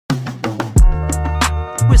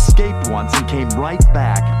once and came right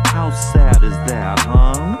back. How sad is that,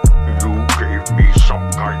 huh? You gave me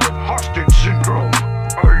some kind of hostage syndrome.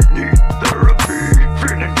 I need therapy.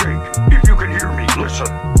 Finn and Jake, if you can hear me,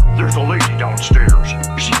 listen. There's a lady downstairs.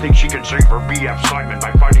 She thinks she can save her BF Simon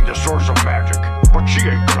by finding the source of magic. But she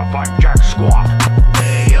ain't gonna find jack squat.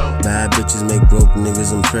 Bad bitches make broke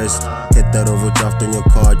niggas impressed. Hit that overdraft on your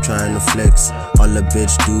card trying to flex. All a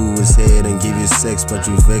bitch do is hit and give you sex, but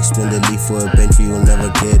you vexed when they leave for a Bentley you'll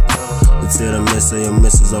never get. It's hit or miss, or your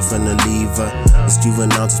missus off in the lever. It's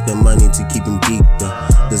juvenile to spend money to keep him geeked.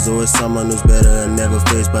 There's always someone who's better and never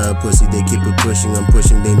faced by a pussy. They keep it pushing, I'm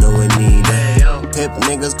pushing, they know it need it. Hip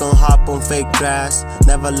niggas gon' hop on fake grass.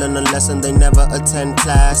 Never learn a lesson, they never attend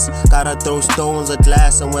class. Gotta throw stones at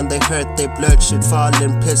glass, and when they hurt, they blurt shit. Fall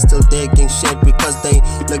in pits still digging shit because they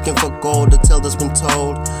looking for gold until that's been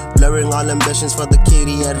told. Blurring all ambitions for the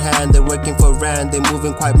kitty at hand. They're working for rand, they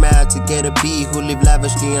moving quite mad to get a B who live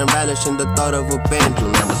lavishly and relish in the thought of a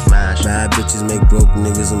Bentley never smash. Bad bitches make broke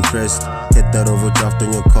niggas impressed. Hit that overdraft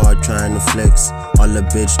on your card trying to flex. All a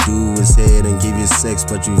bitch do is hit and give you sex,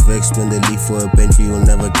 but you vexed when they leave for a Bentley you'll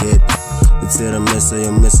never get. It's hit or miss, or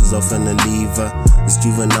your missus off in the lever. It's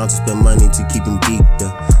juvenile to spend money to keep him geeked.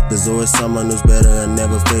 There's always someone who's better and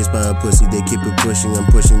never faced by a pussy. They keep it pushing, I'm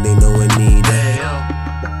pushing, they know it need it.